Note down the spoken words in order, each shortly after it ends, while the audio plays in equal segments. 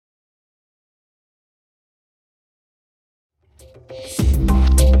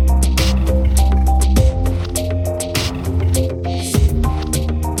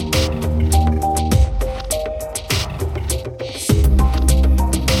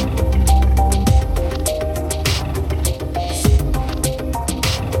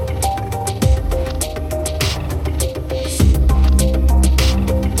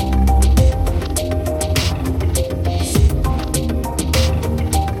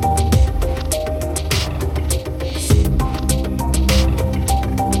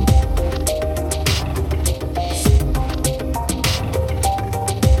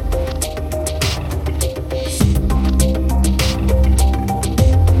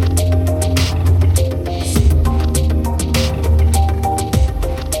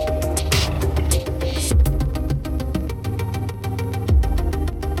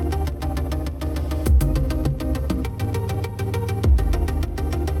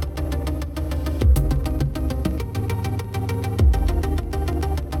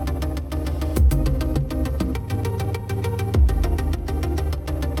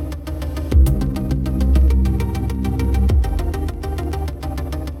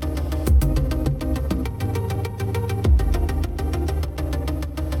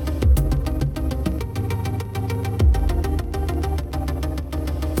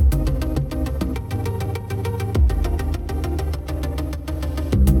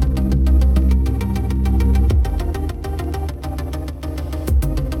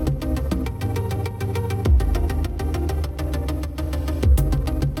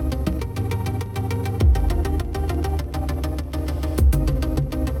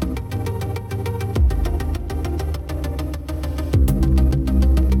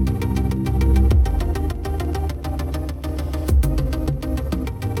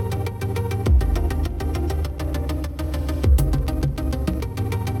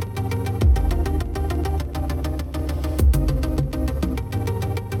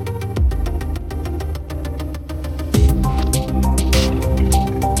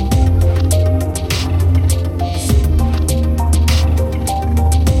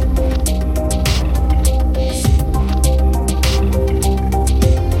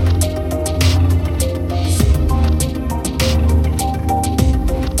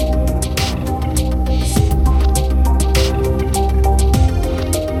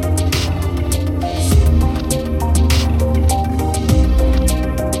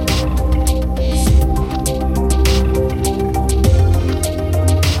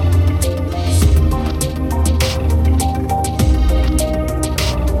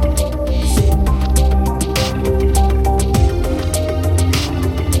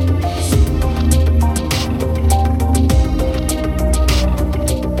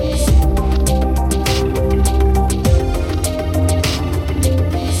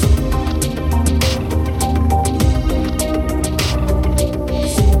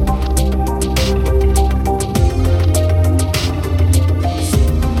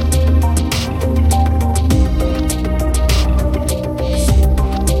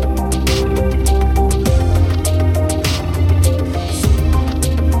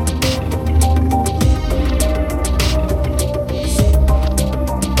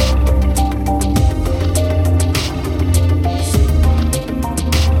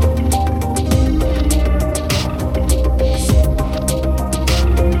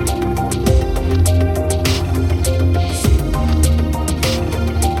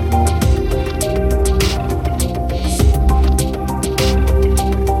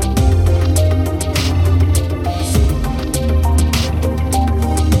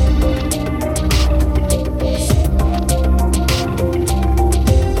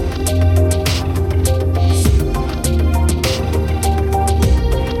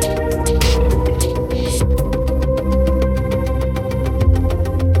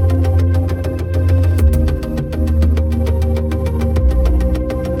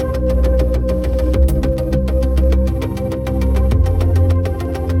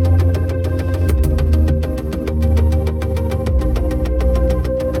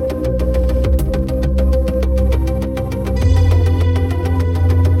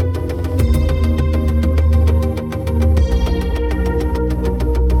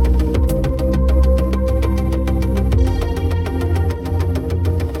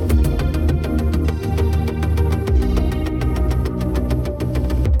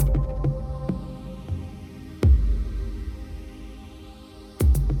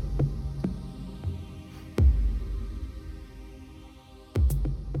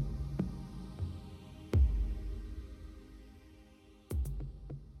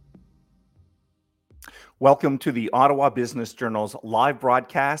Welcome to the Ottawa Business Journal's live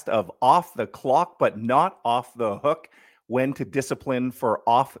broadcast of Off the Clock, but Not Off the Hook when to discipline for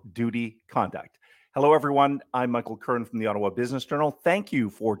off-duty conduct. Hello, everyone. I'm Michael Curran from the Ottawa Business Journal. Thank you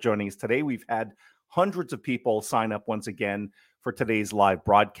for joining us today. We've had hundreds of people sign up once again for today's live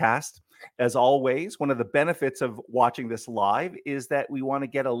broadcast. As always, one of the benefits of watching this live is that we want to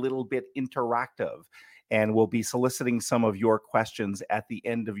get a little bit interactive, and we'll be soliciting some of your questions at the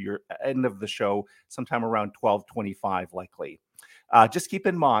end of the show, sometime around 12:25 likely. Just keep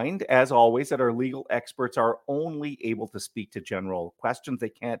in mind, as always, that our legal experts are only able to speak to general questions. They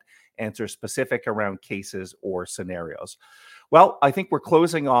can't answer specific around cases or scenarios. Well, I think we're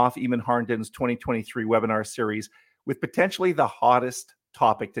closing off Emond Harnden's 2023 webinar series with potentially the hottest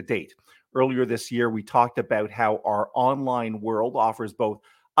topic to date. Earlier this year, we talked about how our online world offers both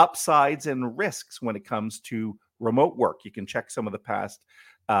upsides and risks when it comes to remote work. You can check some of the past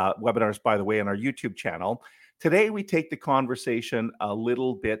webinars, by the way, on our YouTube channel. Today, we take the conversation a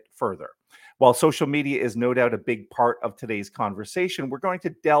little bit further. While social media is no doubt a big part of today's conversation, we're going to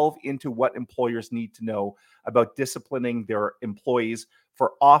delve into what employers need to know about disciplining their employees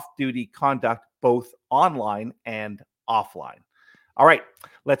for off-duty conduct, both online and offline. All right,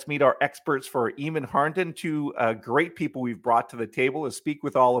 let's meet our experts for Emond Harnden, two great people we've brought to the table to speak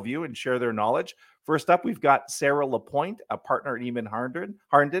with all of you and share their knowledge. First up, we've got Sarah Lapointe, a partner at Emond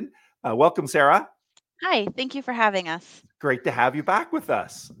Harnden. Welcome, Sarah. Hi, thank you for having us. Great to have you back with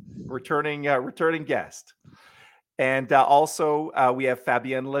us, returning guest. And also, we have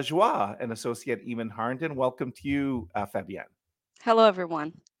Fabienne Lajoie, an associate at Emond Harnden. Welcome to you, Fabienne. Hello,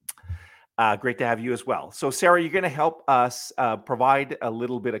 everyone. Great to have you as well. So, Sarah, you're going to help us provide a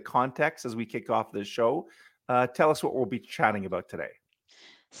little bit of context as we kick off this show. Tell us what we'll be chatting about today.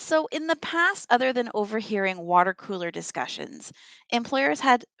 So, in the past, other than overhearing water cooler discussions, employers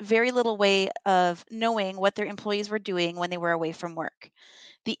had very little way of knowing what their employees were doing when they were away from work.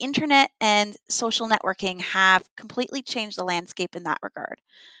 The internet and social networking have completely changed the landscape in that regard.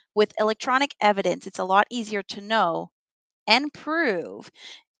 With electronic evidence, it's a lot easier to know and prove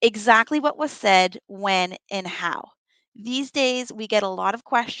exactly what was said, when, and how. These days, we get a lot of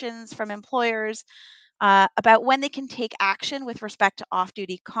questions from employers about when they can take action with respect to off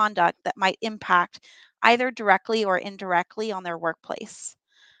duty conduct that might impact either directly or indirectly on their workplace.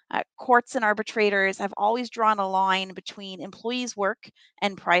 Courts and arbitrators have always drawn a line between employees' work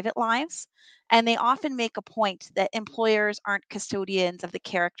and private lives, and they often make a point that employers aren't custodians of the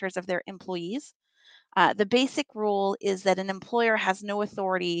characters of their employees. The basic rule is that an employer has no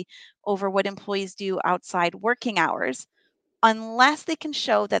authority over what employees do outside working hours, unless they can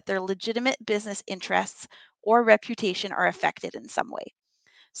show that their legitimate business interests or reputation are affected in some way.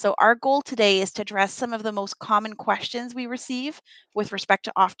 So, our goal today is to address some of the most common questions we receive with respect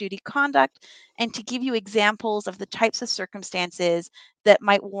to off duty conduct and to give you examples of the types of circumstances that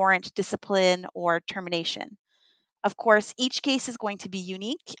might warrant discipline or termination. Of course, each case is going to be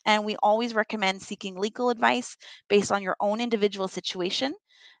unique, and we always recommend seeking legal advice based on your own individual situation,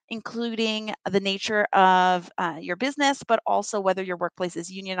 including the nature of your business, but also whether your workplace is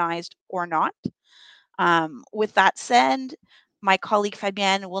unionized or not. With that said, my colleague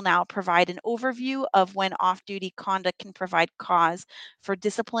Fabienne will now provide an overview of when off duty conduct can provide cause for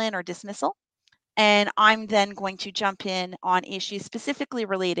discipline or dismissal. And I'm then going to jump in on issues specifically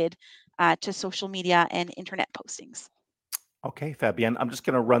related to social media and internet postings. Okay, Fabienne, I'm just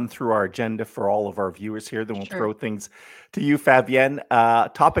going to run through our agenda for all of our viewers here. Then we'll Sure. throw things to you, Fabienne.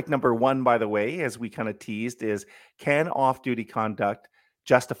 Topic number one, by the way, as we kind of teased, is can off-duty conduct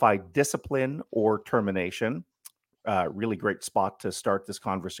justify discipline or termination? Really great spot to start this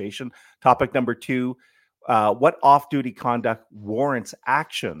conversation. Topic number two, what off-duty conduct warrants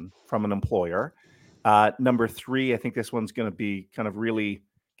action from an employer? Number three, I think this one's going to be kind of really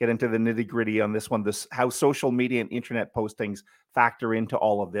get into the nitty-gritty on this one, this how social media and internet postings factor into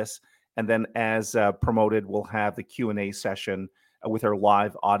all of this. And then as promoted, we'll have the Q&A session with our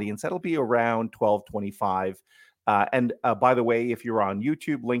live audience. That'll be around 12:25. And by the way, if you're on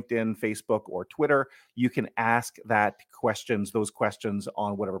YouTube, LinkedIn, Facebook, or Twitter, you can ask those questions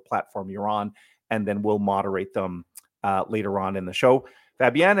on whatever platform you're on, and then we'll moderate them later on in the show.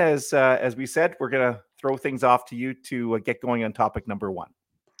 Fabienne, as we said, we're going to throw things off to you to get going on topic number one.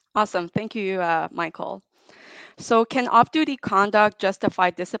 Awesome. Thank you, Michael. So, can off duty conduct justify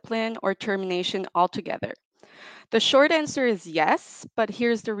discipline or termination altogether? The short answer is yes, but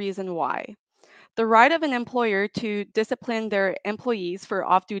here's the reason why. The right of an employer to discipline their employees for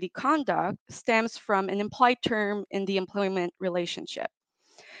off duty conduct stems from an implied term in the employment relationship.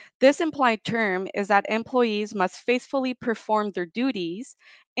 This implied term is that employees must faithfully perform their duties,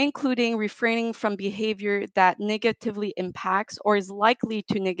 including refraining from behavior that negatively impacts or is likely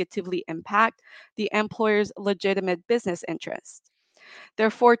to negatively impact the employer's legitimate business interests.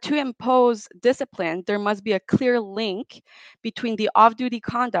 Therefore, to impose discipline, there must be a clear link between the off duty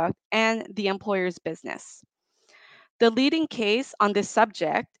conduct and the employer's business. The leading case on this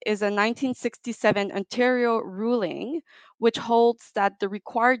subject is a 1967 Ontario ruling, which holds that the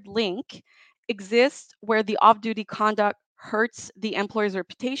required link exists where the off duty conduct hurts the employer's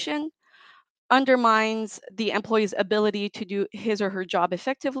reputation, undermines the employee's ability to do his or her job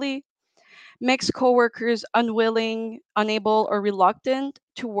effectively, makes coworkers unwilling, unable, or reluctant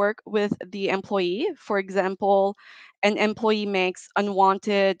to work with the employee. For example, an employee makes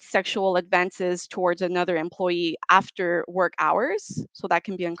unwanted sexual advances towards another employee after work hours, so that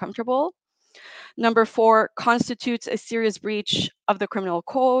can be uncomfortable. Number four, constitutes a serious breach of the criminal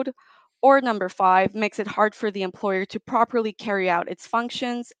code. Or number five, makes it hard for the employer to properly carry out its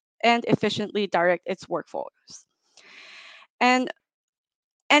functions and efficiently direct its workforce. And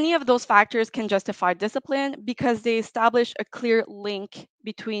any of those factors can justify discipline because they establish a clear link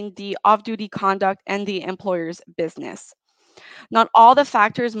between the off duty conduct and the employer's business. Not all the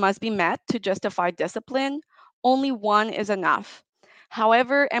factors must be met to justify discipline, only one is enough.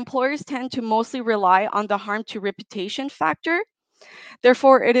 However, employers tend to mostly rely on the harm to reputation factor.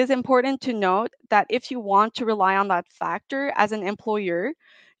 Therefore, it is important to note that if you want to rely on that factor as an employer,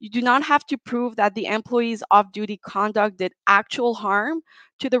 you do not have to prove that the employee's off duty conduct did actual harm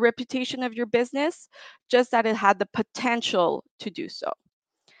to the reputation of your business, just that it had the potential to do so.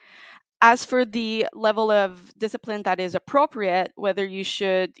 As for the level of discipline that is appropriate, whether you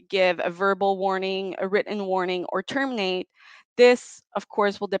should give a verbal warning, a written warning, or terminate, this, of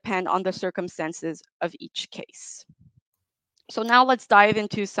course, will depend on the circumstances of each case. So now let's dive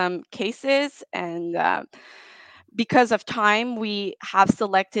into some cases, and because of time, we have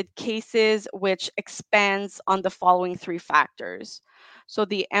selected cases which expands on the following three factors. So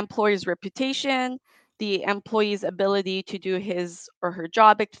the employer's reputation, the employee's ability to do his or her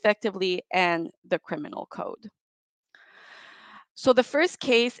job effectively, and the criminal code. So the first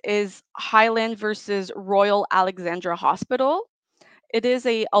case is Highland versus Royal Alexandra Hospital. It is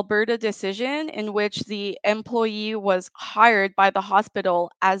a Alberta decision in which the employee was hired by the hospital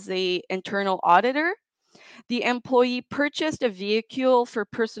as a internal auditor. The employee purchased a vehicle for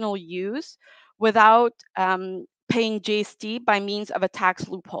personal use without paying GST by means of a tax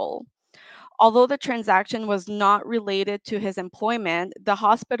loophole. Although the transaction was not related to his employment, the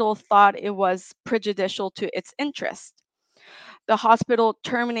hospital thought it was prejudicial to its interest. The hospital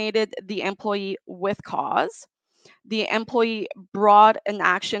terminated the employee with cause. The employee brought an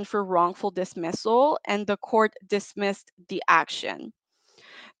action for wrongful dismissal, and the court dismissed the action.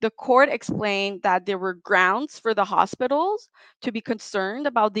 The court explained that there were grounds for the hospitals to be concerned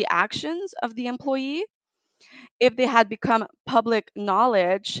about the actions of the employee. If they had become public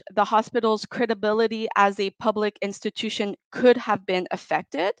knowledge, the hospital's credibility as a public institution could have been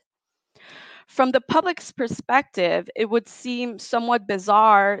affected. From the public's perspective, it would seem somewhat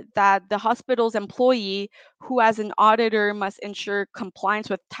bizarre that the hospital's employee, who as an auditor must ensure compliance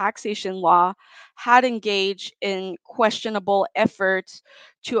with taxation law, had engaged in questionable efforts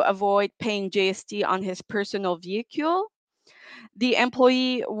to avoid paying GST on his personal vehicle. The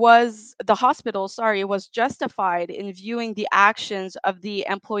hospital, sorry, was justified in viewing the actions of the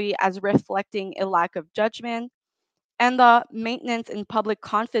employee as reflecting a lack of judgment, and the maintenance in public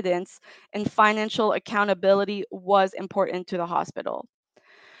confidence and financial accountability was important to the hospital.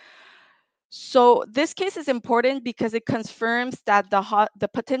 So this case is important because it confirms that the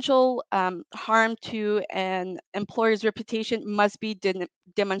potential harm to an employer's reputation must be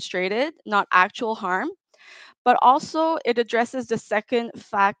demonstrated, not actual harm. But also it addresses the second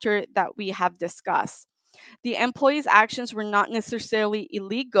factor that we have discussed. The employee's actions were not necessarily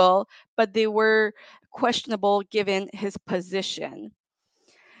illegal, but they were questionable given his position.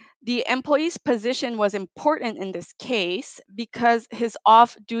 The employee's position was important in this case because his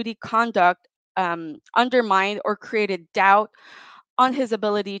off duty conduct undermined or created doubt on his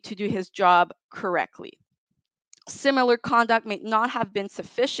ability to do his job correctly. Similar conduct may not have been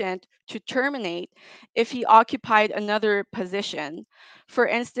sufficient to terminate if he occupied another position. For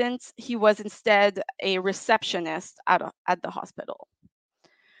instance, he was instead a receptionist at the hospital.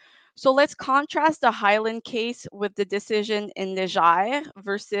 So let's contrast the Highland case with the decision in Lajoie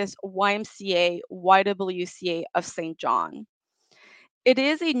versus YMCA of St. John. It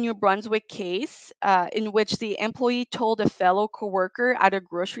is a New Brunswick case in which the employee told a fellow coworker at a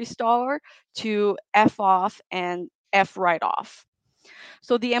grocery store to F off and F right off.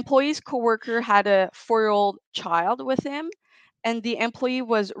 So the employee's coworker had a 4-year-old child with him, and the employee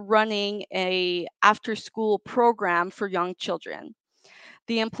was running a after-school program for young children.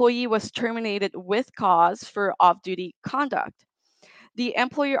 The employee was terminated with cause for off-duty conduct. The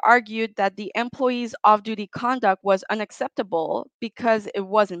employer argued that the employee's off duty conduct was unacceptable because it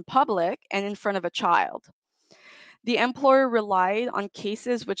was in public and in front of a child. The employer relied on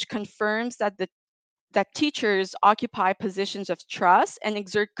cases which confirms that teachers occupy positions of trust and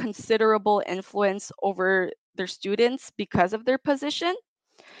exert considerable influence over their students because of their position.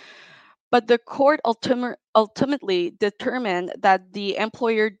 But the court ultimately determined that the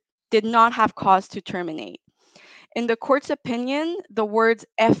employer did not have cause to terminate. In the court's opinion, the words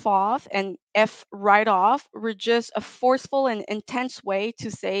F off and F right off were just a forceful and intense way to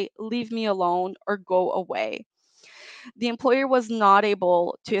say, leave me alone or go away. The employer was not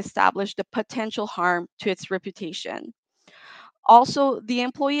able to establish the potential harm to its reputation. Also, the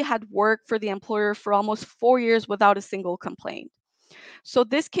employee had worked for the employer for almost 4 years without a single complaint. So,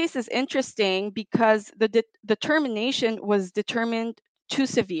 this case is interesting because the termination was determined too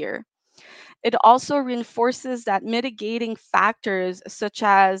severe. It also reinforces that mitigating factors such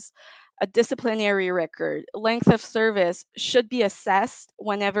as a disciplinary record, length of service should be assessed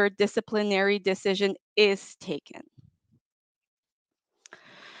whenever disciplinary decision is taken.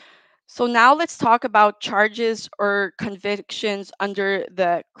 So now let's talk about charges or convictions under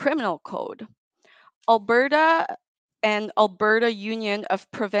the criminal code. Alberta and Alberta Union of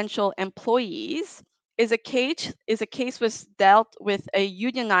Provincial Employees is a case was dealt with a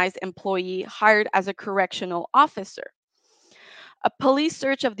unionized employee hired as a correctional officer. A police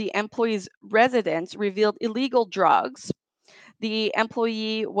search of the employee's residence revealed illegal drugs. The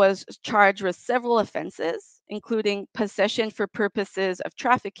employee was charged with several offenses, including possession for purposes of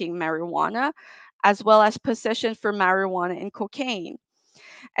trafficking marijuana, as well as possession for marijuana and cocaine.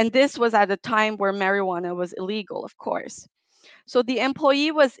 And this was at a time where marijuana was illegal, of course. So the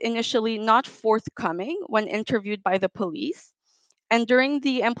employee was initially not forthcoming when interviewed by the police and during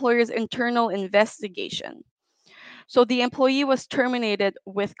the employer's internal investigation. So the employee was terminated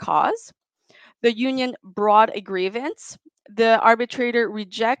with cause. The union brought a grievance. The arbitrator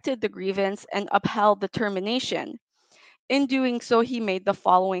rejected the grievance and upheld the termination. In doing so, he made the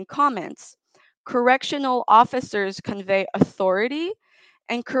following comments. Correctional officers convey authority,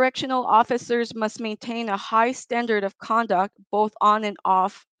 and correctional officers must maintain a high standard of conduct both on and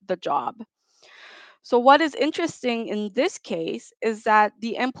off the job. So, what is interesting in this case is that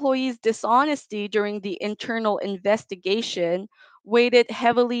the employee's dishonesty during the internal investigation weighted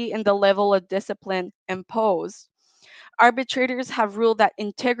heavily in the level of discipline imposed. Arbitrators have ruled that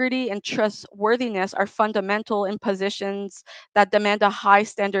integrity and trustworthiness are fundamental in positions that demand a high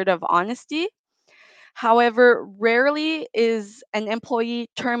standard of honesty. However, rarely is an employee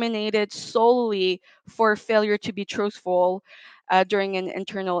terminated solely for failure to be truthful during an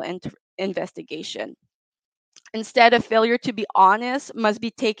internal investigation. Instead, a failure to be honest must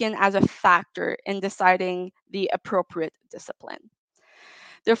be taken as a factor in deciding the appropriate discipline.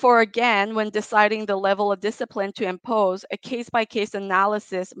 Therefore, again, when deciding the level of discipline to impose, a case by case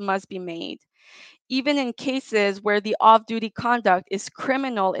analysis must be made. Even in cases where the off duty conduct is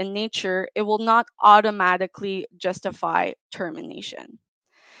criminal in nature, it will not automatically justify termination.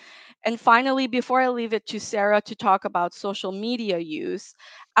 And finally, before I leave it to Sarah to talk about social media use,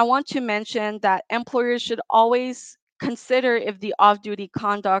 I want to mention that employers should always consider if the off duty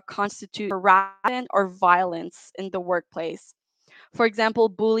conduct constitutes harassment or violence in the workplace. For example,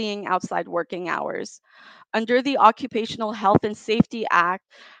 bullying outside working hours. Under the Occupational Health and Safety Act,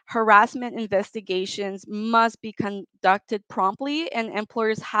 harassment investigations must be conducted promptly, and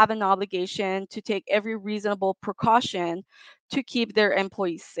employers have an obligation to take every reasonable precaution to keep their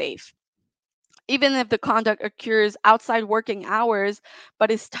employees safe. Even if the conduct occurs outside working hours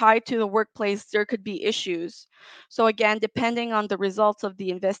but is tied to the workplace, there could be issues. So, again, depending on the results of the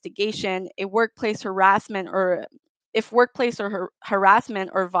investigation, a workplace harassment or if workplace or harassment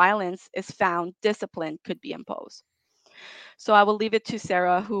or violence is found, discipline could be imposed. So I will leave it to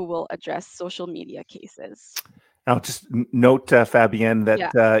Sarah, who will address social media cases. Now, just note, Fabienne, that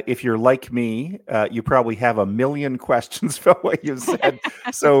Yeah. if you're like me, you probably have a million questions about what you've said.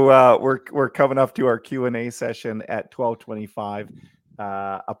 So we're coming up to our Q&A session at 12:25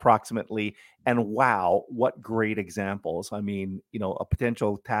 approximately. And wow, what great examples. I mean, a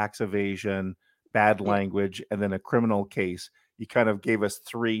potential tax evasion, bad Yeah. language, and then a criminal case. You kind of gave us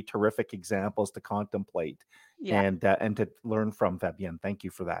three terrific examples to contemplate Yeah. and to learn from, Fabienne. Thank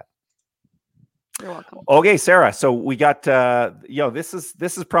you for that. You're welcome. Okay, Sarah. So we got this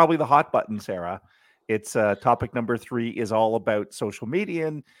is probably the hot button, Sarah. It's topic number 3 is all about social media.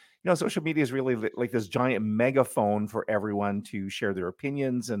 And, social media is really like this giant megaphone for everyone to share their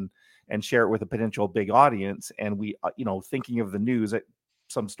opinions and share it with a potential big audience. And we, thinking of the news,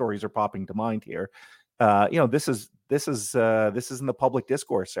 some stories are popping to mind here. This is in the public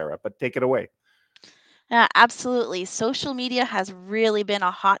discourse, Sarah, but take it away. Yeah, absolutely. Social media has really been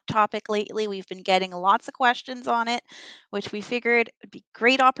a hot topic lately. We've been getting lots of questions on it, which we figured would be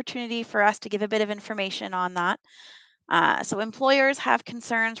great opportunity for us to give a bit of information on that. So, employers have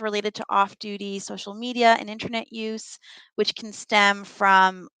concerns related to off duty social media and internet use, which can stem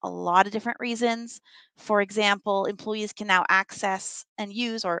from a lot of different reasons. For example, employees can now access and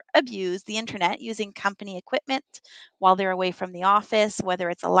use or abuse the internet using company equipment while they're away from the office, whether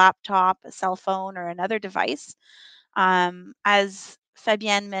it's a laptop, a cell phone, or another device. As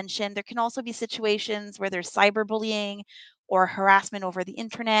Fabienne mentioned, there can also be situations where there's cyberbullying or harassment over the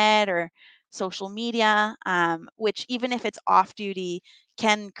internet or social media, which, even if it's off duty,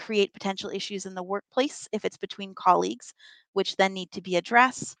 can create potential issues in the workplace if it's between colleagues, which then need to be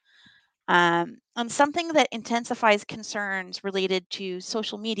addressed. And something that intensifies concerns related to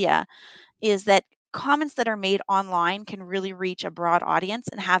social media is that comments that are made online can really reach a broad audience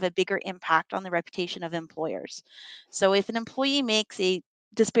and have a bigger impact on the reputation of employers. So if an employee makes a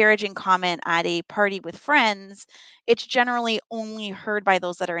disparaging comment at a party with friends, it's generally only heard by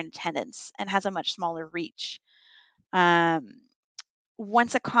those that are in attendance and has a much smaller reach. Um,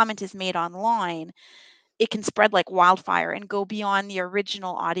 Once a comment is made online, it can spread like wildfire and go beyond the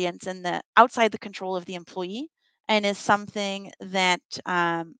original audience and the outside the control of the employee, and is something that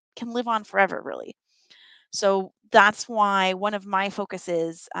can live on forever, really. So that's why one of my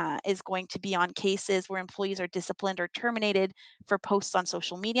focuses is going to be on cases where employees are disciplined or terminated for posts on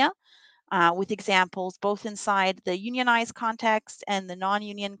social media, with examples both inside the unionized context and the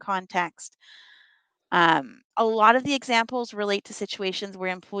non-union context. A lot of the examples relate to situations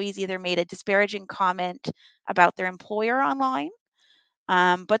where employees either made a disparaging comment about their employer online,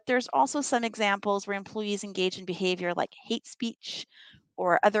 but there's also some examples where employees engage in behavior like hate speech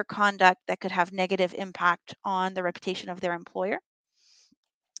or other conduct that could have negative impact on the reputation of their employer.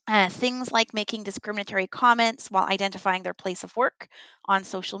 Things like making discriminatory comments while identifying their place of work on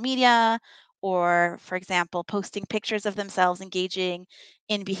social media, or, for example, posting pictures of themselves engaging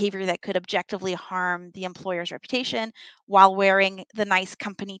in behavior that could objectively harm the employer's reputation while wearing the nice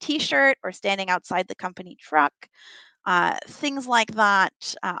company t shirt or standing outside the company truck. Things like that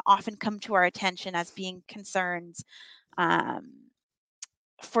often come to our attention as being concerns. Um,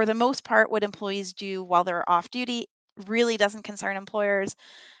 for the most part, what employees do while they're off duty really doesn't concern employers,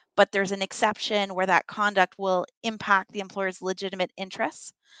 but there's an exception where that conduct will impact the employer's legitimate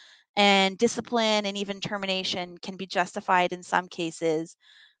interests. And discipline and even termination can be justified in some cases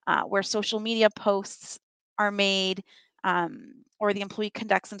where social media posts are made, or the employee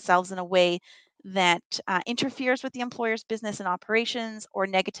conducts themselves in a way that interferes with the employer's business and operations or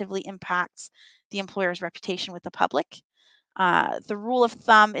negatively impacts the employer's reputation with the public. The rule of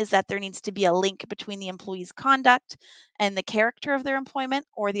thumb is that there needs to be a link between the employee's conduct and the character of their employment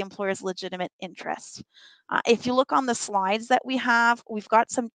or the employer's legitimate interests. If you look on the slides that we have, we've got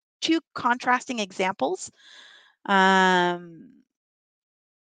two contrasting examples.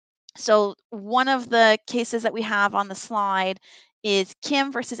 So one of the cases that we have on the slide is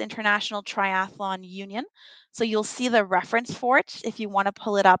Kim versus International Triathlon Union. So you'll see the reference for it if you want to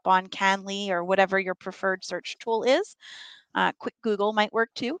pull it up on Canly or whatever your preferred search tool is. Quick Google might work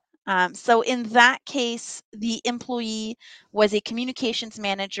too. So in that case, the employee was a communications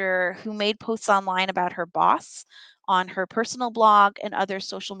manager who made posts online about her boss on her personal blog and other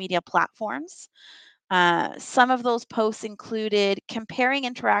social media platforms. Some of those posts included comparing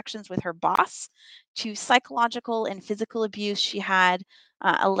interactions with her boss to psychological and physical abuse she had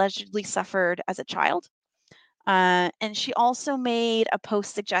allegedly suffered as a child. And she also made a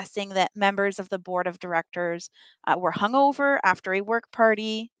post suggesting that members of the board of directors were hungover after a work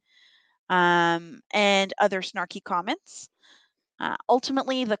party, and other snarky comments.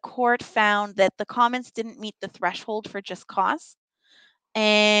 Ultimately, the court found that the comments didn't meet the threshold for just cause.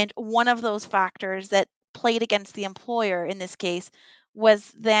 And one of those factors that played against the employer in this case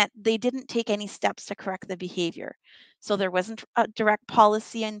was that they didn't take any steps to correct the behavior. So there wasn't a direct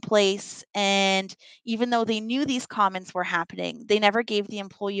policy in place. And even though they knew these comments were happening, they never gave the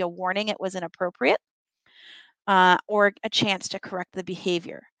employee a warning it was inappropriate, or a chance to correct the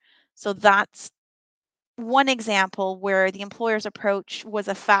behavior. So that's one example where the employer's approach was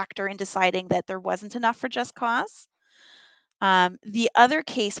a factor in deciding that there wasn't enough for just cause. The other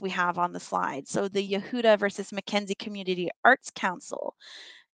case we have on the slide, so the Yehuda versus Mackenzie Community Arts Council,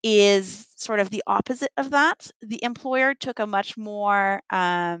 is sort of the opposite of that. The employer took a much more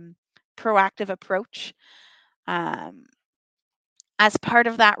proactive approach. As part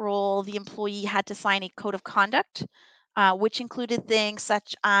of that role, the employee had to sign a code of conduct, which included things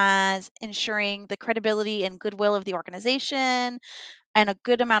such as ensuring the credibility and goodwill of the organization and a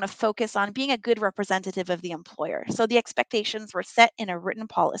good amount of focus on being a good representative of the employer. So the expectations were set in a written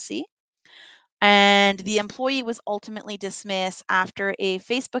policy. And the employee was ultimately dismissed after a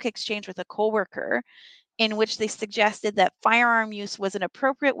Facebook exchange with a coworker in which they suggested that firearm use was an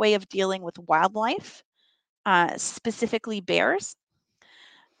appropriate way of dealing with wildlife, specifically bears.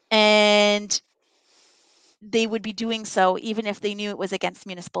 And they would be doing so even if they knew it was against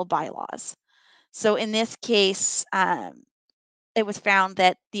municipal bylaws. So in this case, it was found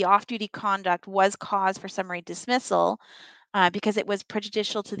that the off-duty conduct was cause for summary dismissal because it was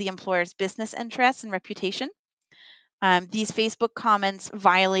prejudicial to the employer's business interests and reputation. These Facebook comments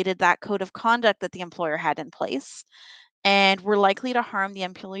violated that code of conduct that the employer had in place and were likely to harm the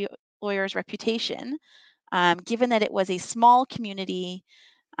employer's reputation, given that it was a small community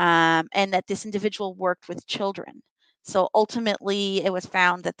and that this individual worked with children. So ultimately, it was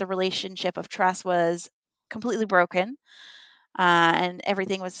found that the relationship of trust was completely broken, and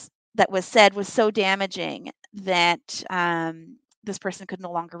everything that was said was so damaging that this person could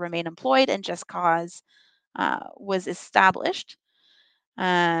no longer remain employed, and just cause was established.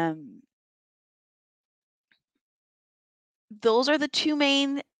 Those are the two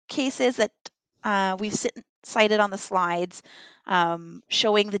main cases that we've cited on the slides,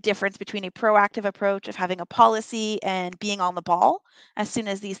 showing the difference between a proactive approach of having a policy and being on the ball as soon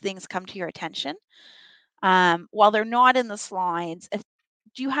as these things come to your attention. While they're not in the slides,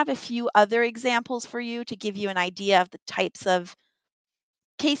 do you have a few other examples for you to give you an idea of the types of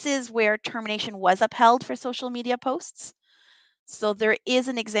cases where termination was upheld for social media posts? So there is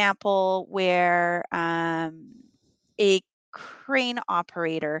an example where a crane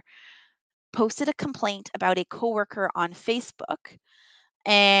operator posted a complaint about a coworker on Facebook,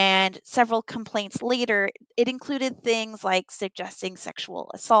 and several complaints later, it included things like suggesting sexual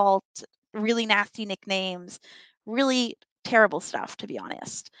assault, really nasty nicknames, really terrible stuff, to be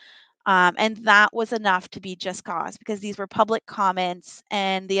honest. And that was enough to be just cause because these were public comments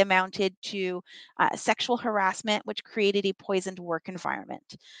and they amounted to sexual harassment, which created a poisoned work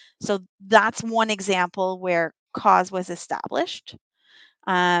environment. So that's one example where cause was established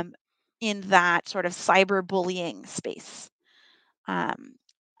in that sort of cyberbullying space. Um,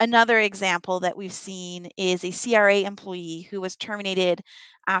 Another example that we've seen is a CRA employee who was terminated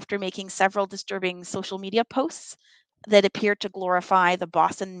after making several disturbing social media posts that appeared to glorify the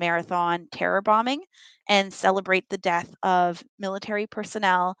Boston Marathon terror bombing and celebrate the death of military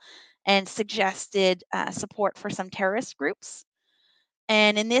personnel and suggested support for some terrorist groups.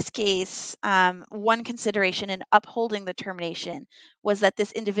 And in this case, one consideration in upholding the termination was that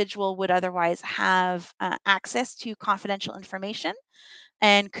this individual would otherwise have access to confidential information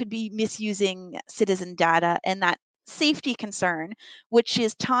and could be misusing citizen data, and that safety concern, which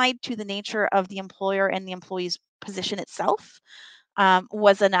is tied to the nature of the employer and the employee's position itself,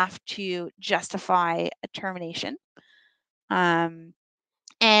 was enough to justify a termination. And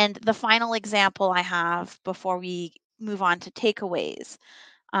the final example I have before we move on to takeaways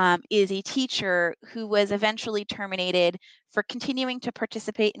is a teacher who was eventually terminated for continuing to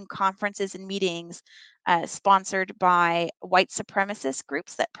participate in conferences and meetings sponsored by white supremacist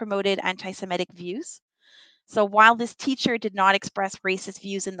groups that promoted anti-Semitic views. So while this teacher did not express racist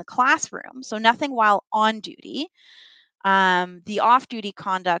views in the classroom, so nothing while on duty, the off-duty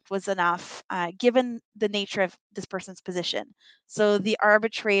conduct was enough given the nature of this person's position. So the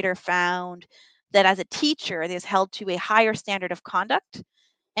arbitrator found that as a teacher, they was held to a higher standard of conduct,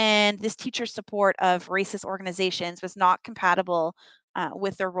 and this teacher's support of racist organizations was not compatible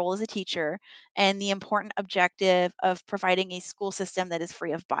with their role as a teacher and the important objective of providing a school system that is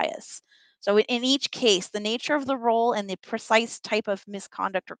free of bias. So in each case, the nature of the role and the precise type of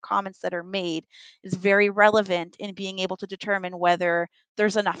misconduct or comments that are made is very relevant in being able to determine whether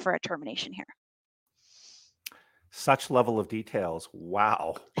there's enough for a termination here. Such level of details.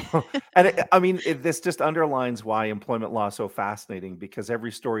 Wow. And this just underlines why employment law is so fascinating, because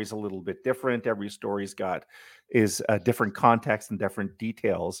every story is a little bit different. Every story's got is a different context and different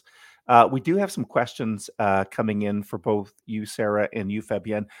details. We do have some questions coming in for both you, Sarah, and you,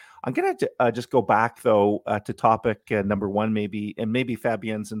 Fabienne. I'm going to just go back, though, to topic number one, maybe, and maybe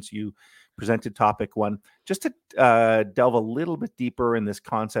Fabienne, since you presented topic one, just to delve a little bit deeper in this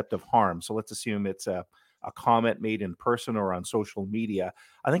concept of harm. So let's assume it's a comment made in person or on social media.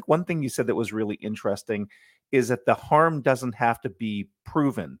 I think one thing you said that was really interesting is that the harm doesn't have to be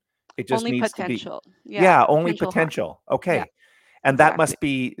proven. It just Only needs to be, potential. Yeah, only potential harm. potential. Yeah, Okay. And that exactly. must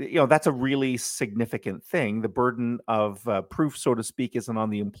be, that's a really significant thing. The burden of proof, so to speak, isn't on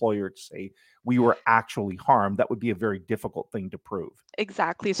the employer to say we were actually harmed. That would be a very difficult thing to prove.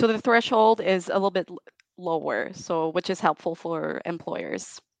 Exactly. So the threshold is a little bit lower, so which is helpful for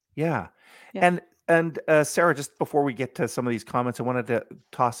employers. Yeah. Yeah. And Sarah, just before we get to some of these comments, I wanted to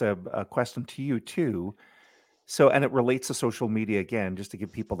toss a question to you too. So, and it relates to social media again, just to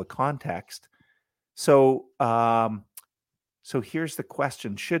give people the context. So, so here's the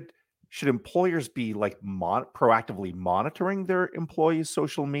question: should employers be like proactively monitoring their employees'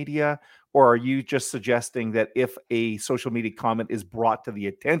 social media, or are you just suggesting that if a social media comment is brought to the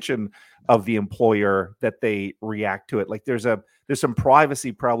attention of the employer, that they react to it? Like there's some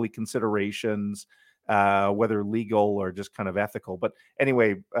privacy probably considerations, whether legal or just kind of ethical. But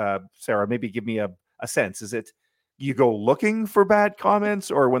anyway, Sarah, maybe give me a sense. Is it you go looking for bad comments,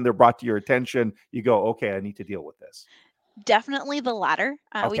 or when they're brought to your attention, you go, okay, I need to deal with this? Definitely the latter.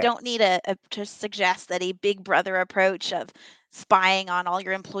 We Okay. don't need to suggest that a big brother approach of spying on all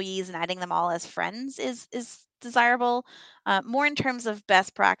your employees and adding them all as friends is desirable. More in terms of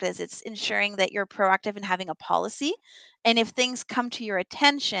best practice, it's ensuring that you're proactive in having a policy, and if things come to your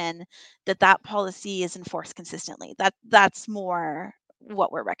attention, that policy is enforced consistently. That's more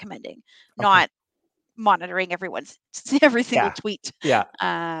what we're recommending, Okay. not monitoring everyone's every single Yeah. tweet. Yeah.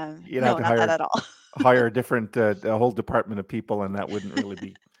 You'd have No, to not that at all. hire a different a whole department of people, and that wouldn't really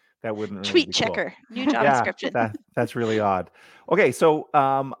Tweet be cool. checker, new job Yeah, description. that's really odd. Okay, so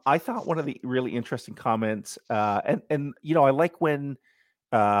I thought one of the really interesting comments, and I like when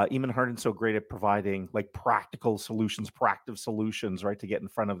Emond Harden's so great at providing like practical solutions, proactive solutions, right, to get in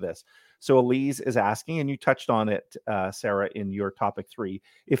front of this. So Elise is asking, and you touched on it, Sarah, in your topic 3.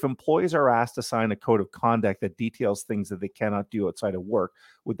 If employees are asked to sign a code of conduct that details things that they cannot do outside of work,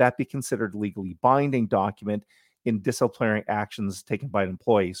 would that be considered legally binding document in disciplinary actions taken by an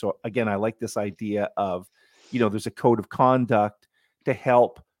employee? So again, I like this idea of, there's a code of conduct to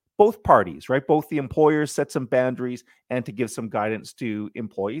help both parties, right? Both the employers set some boundaries and to give some guidance to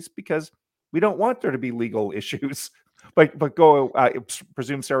employees, because we don't want there to be legal issues. But go. I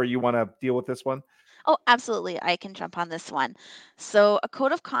presume, Sarah, you want to deal with this one? Oh, absolutely. I can jump on this one. So, a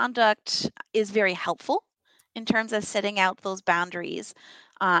code of conduct is very helpful in terms of setting out those boundaries,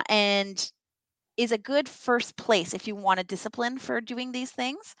 and is a good first place if you want to discipline for doing these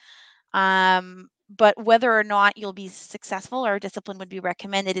things. But whether or not you'll be successful or discipline would be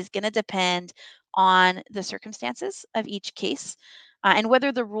recommended is going to depend on the circumstances of each case, and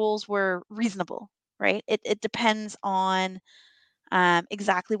whether the rules were reasonable, right? It depends on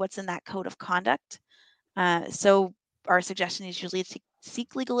exactly what's in that code of conduct. So our suggestion is usually to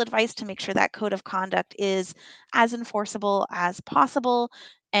seek legal advice to make sure that code of conduct is as enforceable as possible,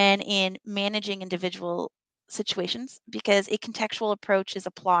 and in managing individual situations, because a contextual approach is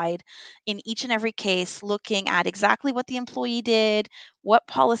applied in each and every case, looking at exactly what the employee did, what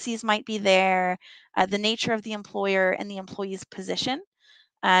policies might be there, the nature of the employer and the employee's position,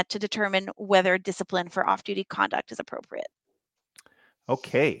 to determine whether discipline for off-duty conduct is appropriate.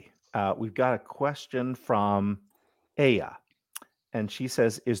 Okay. We've got a question from Aya. And she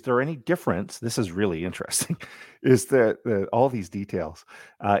says, is there any difference? This is really interesting. Is all these details?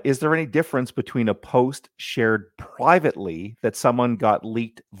 Is there any difference between a post shared privately that someone got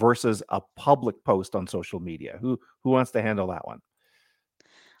leaked versus a public post on social media? Who wants to handle that one?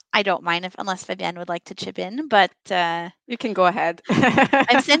 I don't mind unless Fabienne would like to chip in, but You can go ahead.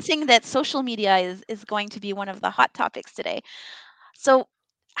 I'm sensing that social media is going to be one of the hot topics today. So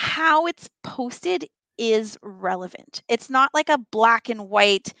how it's posted is relevant. It's not like a black and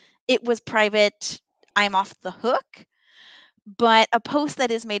white, it was private, I'm off the hook. But a post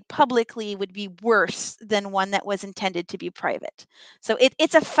that is made publicly would be worse than one that was intended to be private. So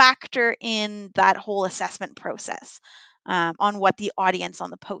it's a factor in that whole assessment process, on what the audience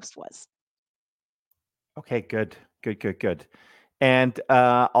on the post was. Okay, good. And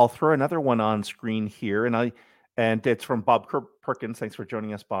I'll throw another one on screen here, and it's from Bob Perkins. Thanks for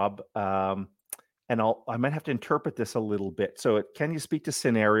joining us, Bob. And I might have to interpret this a little bit. So, can you speak to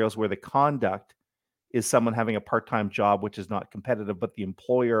scenarios where the conduct is someone having a part-time job which is not competitive, but the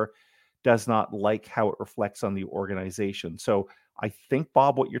employer does not like how it reflects on the organization? So, I think,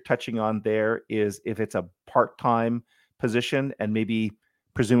 Bob, what you're touching on there is if it's a part-time position and maybe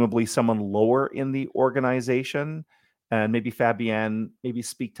presumably someone lower in the organization, and maybe Fabienne, maybe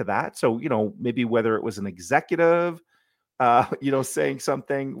speak to that. So, maybe whether it was an executive, saying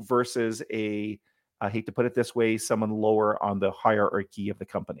something versus I hate to put it this way, someone lower on the hierarchy of the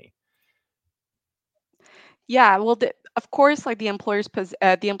company. Yeah, well, of course, like the employee's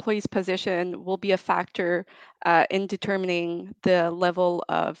position will be a factor in determining the level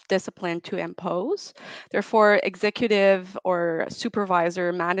of discipline to impose. Therefore, executive or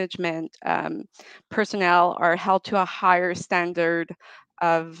supervisor management personnel are held to a higher standard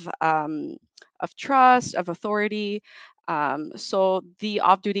of trust, of authority. So the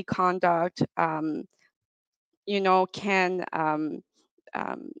off-duty conduct, can um,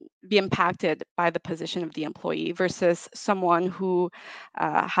 be impacted by the position of the employee versus has someone who,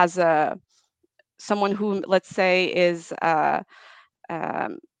 let's say, is um,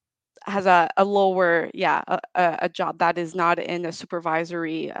 has a lower, a job that is not in a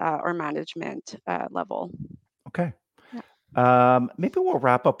supervisory or management level. Okay. Yeah. Maybe we'll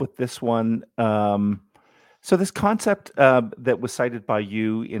wrap up with this one. So this concept that was cited by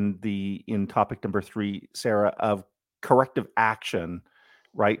you in topic number 3, Sarah, of corrective action,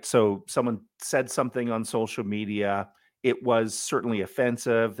 right? So someone said something on social media. It was certainly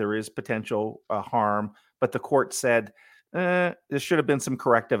offensive. There is potential harm, but the court said there should have been some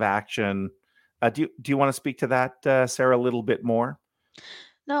corrective action. Do you want to speak to that, Sarah, a little bit more?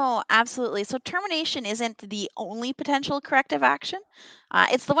 No, absolutely. So termination isn't the only potential corrective action.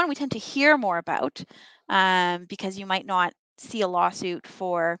 It's the one we tend to hear more about because you might not see a lawsuit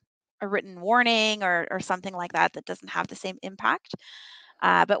for a written warning or something like that that doesn't have the same impact.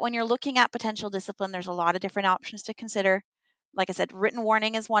 But when you're looking at potential discipline, there's a lot of different options to consider. Like I said, written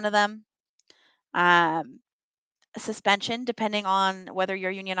warning is one of them. Suspension, depending on whether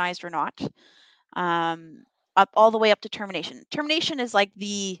you're unionized or not. Up all the way up to termination. Termination is like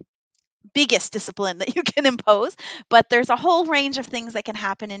the biggest discipline that you can impose, but there's a whole range of things that can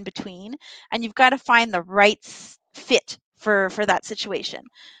happen in between, and you've got to find the right fit for that situation.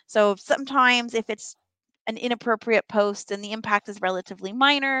 So sometimes if it's an inappropriate post and the impact is relatively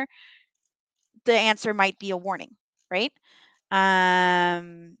minor, the answer might be a warning, right? That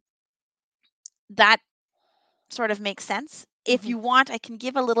sort of makes sense. If you want, I can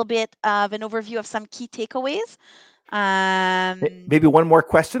give a little bit of an overview of some key takeaways. Maybe one more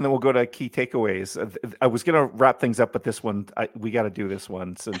question, then we'll go to key takeaways. I was going to wrap things up, but this one, we got to do this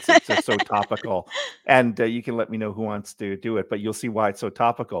one since it's just so topical. And you can let me know who wants to do it, but you'll see why it's so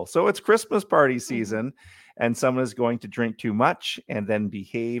topical. So it's Christmas party season, and someone is going to drink too much and then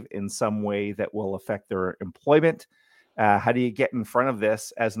behave in some way that will affect their employment. How do you get in front of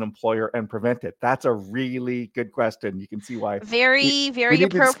this as an employer and prevent it? That's a really good question. You can see why very, we very needed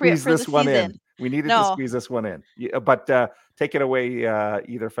to appropriate squeeze for the this one in. season. We needed to No. squeeze this one in. But take it away,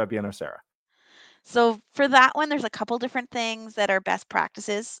 either Fabienne or Sarah. So for that one, there's a couple different things that are best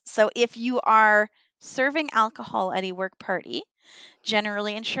practices. So if you are serving alcohol at a work party,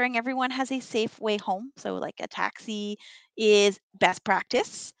 generally ensuring everyone has a safe way home, so like a taxi, is best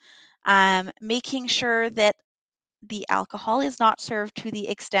practice. Making sure that the alcohol is not served to the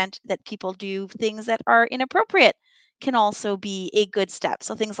extent that people do things that are inappropriate can also be a good step.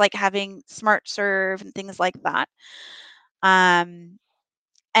 So things like having smart serve and things like that. And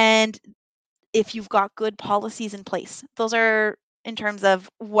if you've got good policies in place, those are in terms of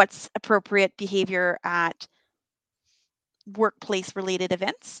what's appropriate behavior at workplace related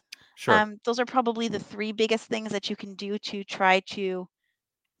events. Sure. Those are probably the 3 biggest things that you can do to try to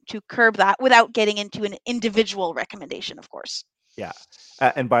curb that without getting into an individual recommendation, of course. Yeah.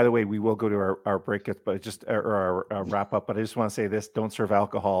 And by the way, we will go to our break, but just or our wrap up. But I just want to say this: don't serve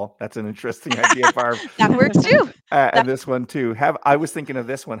alcohol. That's an interesting idea, Barb. That works too. And this one too. I was thinking of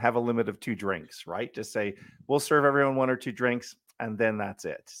this one. Have a limit of 2 drinks, right? Just say we'll serve everyone 1 or 2 drinks, and then that's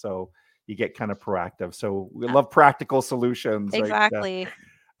it. So you get kind of proactive. So we love practical solutions, right? Exactly.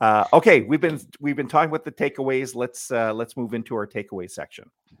 Okay, we've been talking about the takeaways. Let's move into our takeaway section.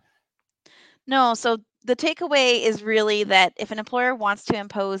 No, so the takeaway is really that if an employer wants to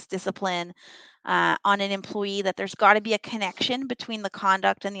impose discipline on an employee, that there's got to be a connection between the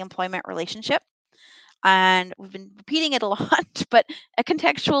conduct and the employment relationship. And we've been repeating it a lot, but a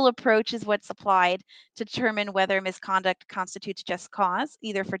contextual approach is what's applied to determine whether misconduct constitutes just cause,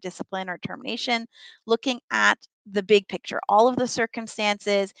 either for discipline or termination, looking at the big picture, all of the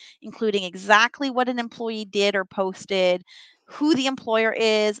circumstances, including exactly what an employee did or posted, who the employer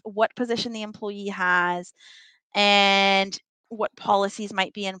is, what position the employee has, and what policies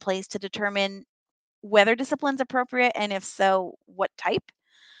might be in place to determine whether discipline's appropriate, and if so, what type.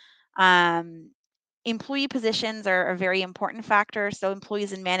 Employee positions are a very important factor. So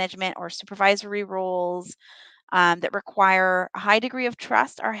employees in management or supervisory roles that require a high degree of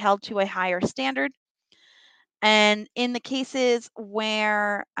trust are held to a higher standard. And in the cases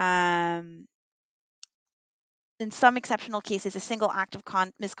where in some exceptional cases, a single act of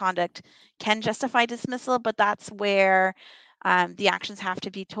misconduct can justify dismissal, but that's where the actions have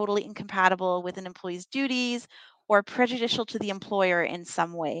to be totally incompatible with an employee's duties or prejudicial to the employer in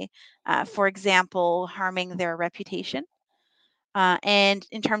some way. For example, harming their reputation. And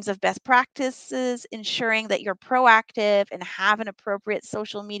in terms of best practices, ensuring that you're proactive and have an appropriate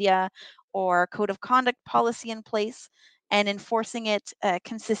social media or code of conduct policy in place and enforcing it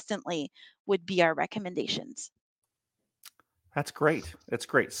consistently would be our recommendations. That's great. That's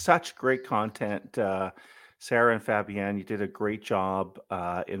great. Such great content, Sarah and Fabienne. You did a great job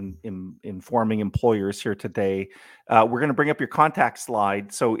in informing employers here today. We're going to bring up your contact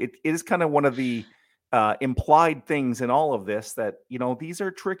slide. So it is kind of one of the implied things in all of this that these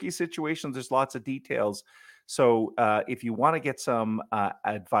are tricky situations. There's lots of details. So if you want to get some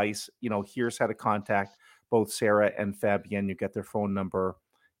advice, here's how to contact both Sarah and Fabienne. You get their phone number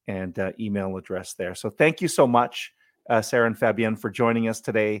and email address there. So thank you so much, Sarah and Fabienne, for joining us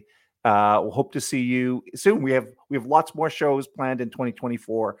today. We'll hope to see you soon. We have lots more shows planned in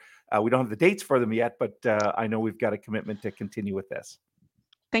 2024. We don't have the dates for them yet, but I know we've got a commitment to continue with this.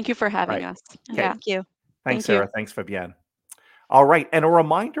 Thank you for having Right. us. Okay. Yeah. Thank you. Thanks, Thank you. Sarah. Thanks, Fabienne. All right. And a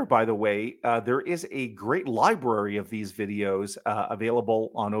reminder, by the way, there is a great library of these videos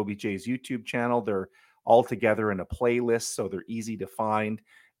available on OBJ's YouTube channel. They're all together in a playlist, so they're easy to find.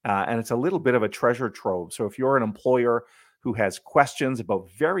 And it's a little bit of a treasure trove. So if you're an employer who has questions about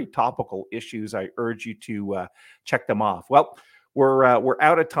very topical issues, I urge you to check them off. Well, we're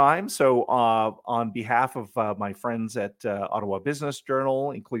out of time. So on behalf of my friends at Ottawa Business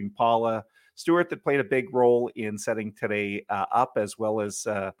Journal, including Paula Stewart, that played a big role in setting today up, as well as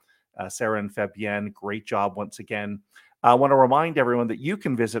Sarah and Fabienne. Great job once again. I want to remind everyone that you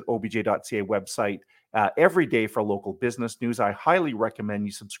can visit obj.ca website every day for local business news. I highly recommend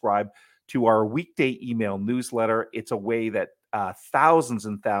you subscribe to our weekday email newsletter. It's a way that thousands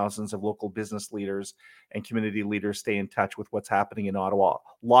and thousands of local business leaders and community leaders stay in touch with what's happening in Ottawa.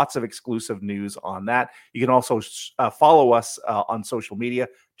 Lots of exclusive news on that. You can also follow us on social media.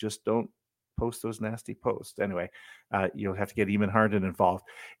 Just don't post those nasty posts. Anyway, you'll have to get Emond Harnden involved.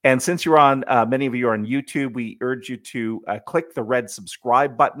 And since you're on, many of you are on YouTube, we urge you to click the red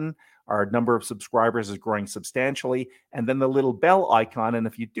subscribe button. Our number of subscribers is growing substantially. And then the little bell icon. And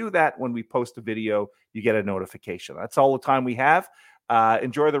if you do that, when we post a video, you get a notification. That's all the time we have.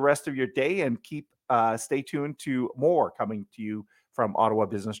 Enjoy the rest of your day and stay tuned to more coming to you from Ottawa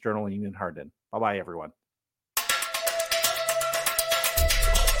Business Journal and Emond Harnden. Bye-bye, everyone.